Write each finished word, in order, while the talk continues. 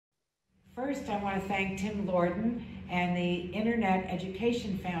First, I want to thank Tim Lorden and the Internet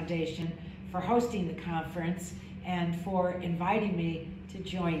Education Foundation for hosting the conference and for inviting me to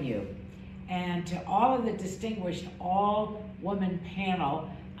join you. And to all of the distinguished all-woman panel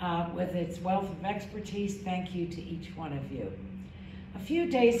with its wealth of expertise, thank you to each one of you. A few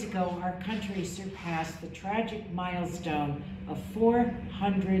days ago, our country surpassed the tragic milestone of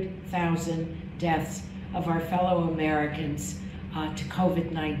 400,000 deaths of our fellow Americans to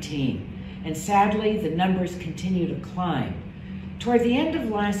COVID-19. And sadly, the numbers continue to climb. Toward the end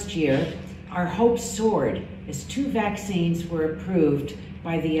of last year, our hopes soared as 2 vaccines were approved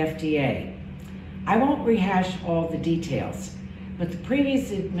by the FDA. I won't rehash all the details, but the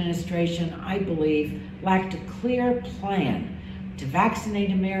previous administration, I believe, lacked a clear plan to vaccinate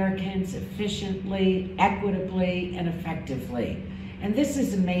Americans efficiently, equitably, and effectively. And this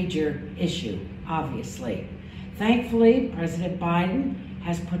is a major issue, obviously. Thankfully, President Biden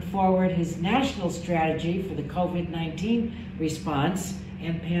has put forward his national strategy for the COVID-19 response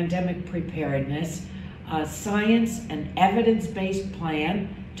and pandemic preparedness, a science and evidence-based plan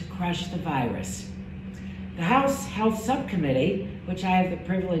to crush the virus. The House Health Subcommittee, which I have the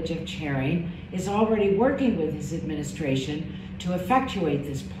privilege of chairing, is already working with his administration to effectuate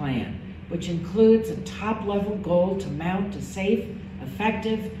this plan, which includes a top-level goal to mount a safe,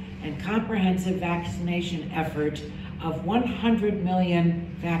 effective, and comprehensive vaccination effort of 100 million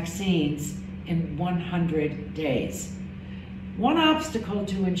vaccines in 100 days. One obstacle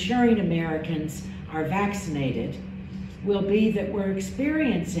to ensuring Americans are vaccinated will be that we're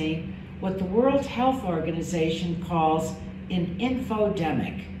experiencing what the World Health Organization calls an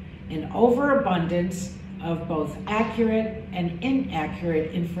infodemic, an overabundance of both accurate and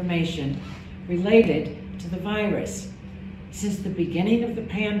inaccurate information related to the virus. Since the beginning of the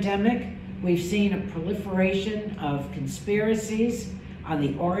pandemic, we've seen a proliferation of conspiracies on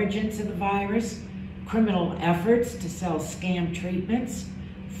the origins of the virus, criminal efforts to sell scam treatments,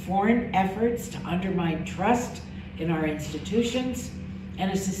 foreign efforts to undermine trust in our institutions,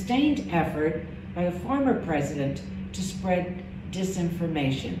 and a sustained effort by the former president to spread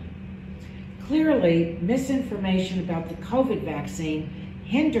disinformation. Clearly, misinformation about the COVID vaccine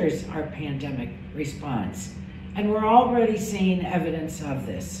hinders our pandemic response, and we're already seeing evidence of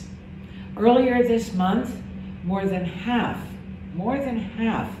this. Earlier this month, more than half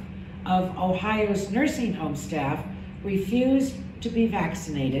of Ohio's nursing home staff refused to be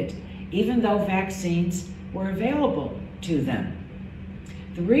vaccinated, even though vaccines were available to them.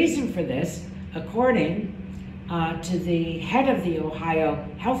 The reason for this, according to the head of the Ohio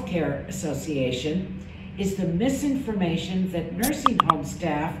Healthcare Association, is the misinformation that nursing home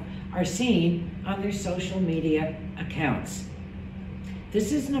staff are seeing on their social media accounts.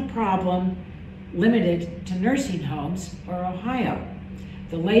 This isn't a problem limited to nursing homes or Ohio.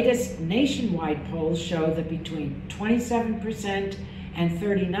 The latest nationwide polls show that between 27% and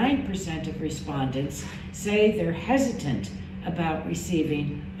 39% of respondents say they're hesitant about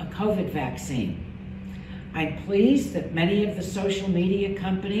receiving a COVID vaccine. I'm pleased that many of the social media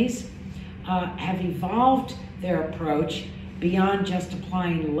companies have evolved their approach beyond just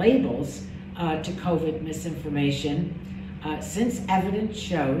applying labels to COVID misinformation, since evidence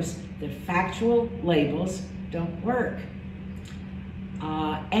shows that factual labels don't work.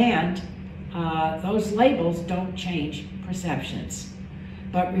 And those labels don't change perceptions.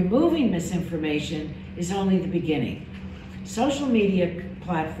 But removing misinformation is only the beginning. Social media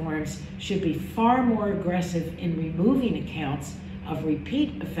platforms should be far more aggressive in removing accounts of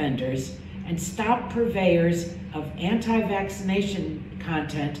repeat offenders and stop purveyors of anti-vaccination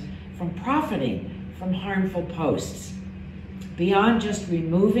content from profiting from harmful posts. Beyond just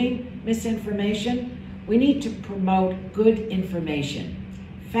removing misinformation, we need to promote good information.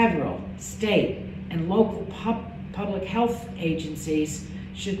 Federal, state, and local public health agencies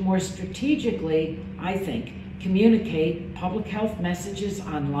should more strategically, I think, communicate public health messages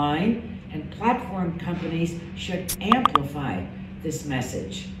online, and platform companies should amplify this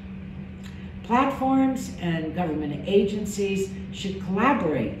message. Platforms and government agencies should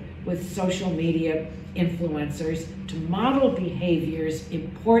collaborate with social media influencers to model behaviors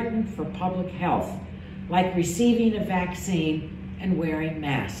important for public health, like receiving a vaccine and wearing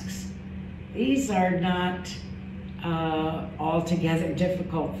masks. These are not altogether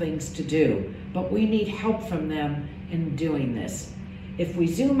difficult things to do, but we need help from them in doing this. If we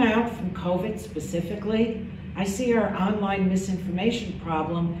zoom out from COVID specifically, I see our online misinformation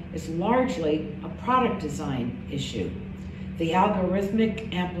problem as largely a product design issue. The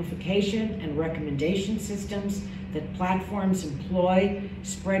algorithmic amplification and recommendation systems that platforms employ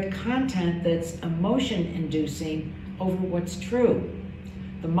spread content that's emotion-inducing over what's true.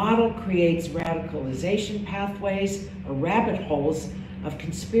 The model creates radicalization pathways or rabbit holes of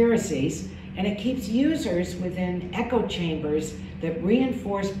conspiracies, and it keeps users within echo chambers that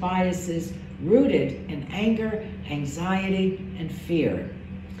reinforce biases rooted in anger, anxiety, and fear.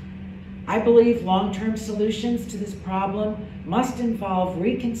 I believe long-term solutions to this problem must involve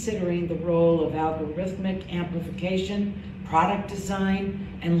reconsidering the role of algorithmic amplification, product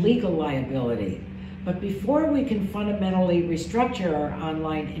design, and legal liability. But before we can fundamentally restructure our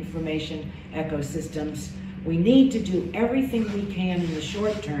online information ecosystems, we need to do everything we can in the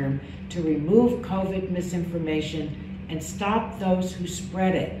short term to remove COVID misinformation and stop those who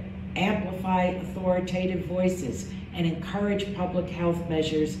spread it, amplify authoritative voices, and encourage public health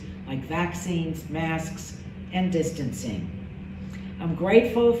measures like vaccines, masks, and distancing. I'm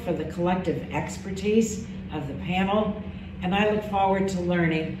grateful for the collective expertise of the panel, and I look forward to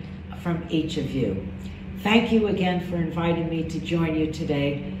learning from each of you. Thank you again for inviting me to join you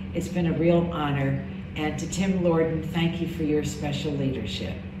today. It's been a real honor. And to Tim Lorden, thank you for your special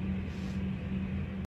leadership.